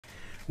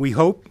We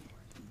hope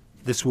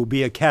this will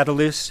be a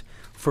catalyst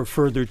for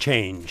further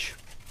change.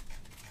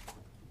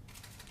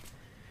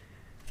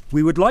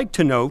 We would like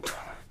to note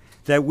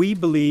that we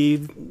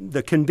believe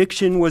the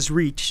conviction was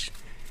reached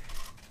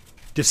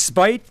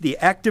despite the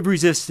active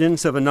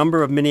resistance of a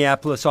number of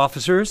Minneapolis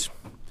officers,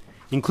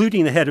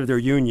 including the head of their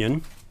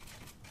union,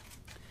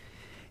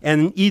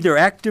 and either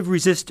active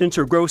resistance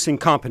or gross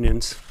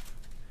incompetence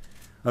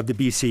of the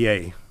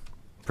BCA,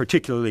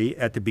 particularly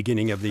at the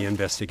beginning of the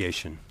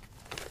investigation.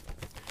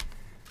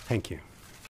 Thank you.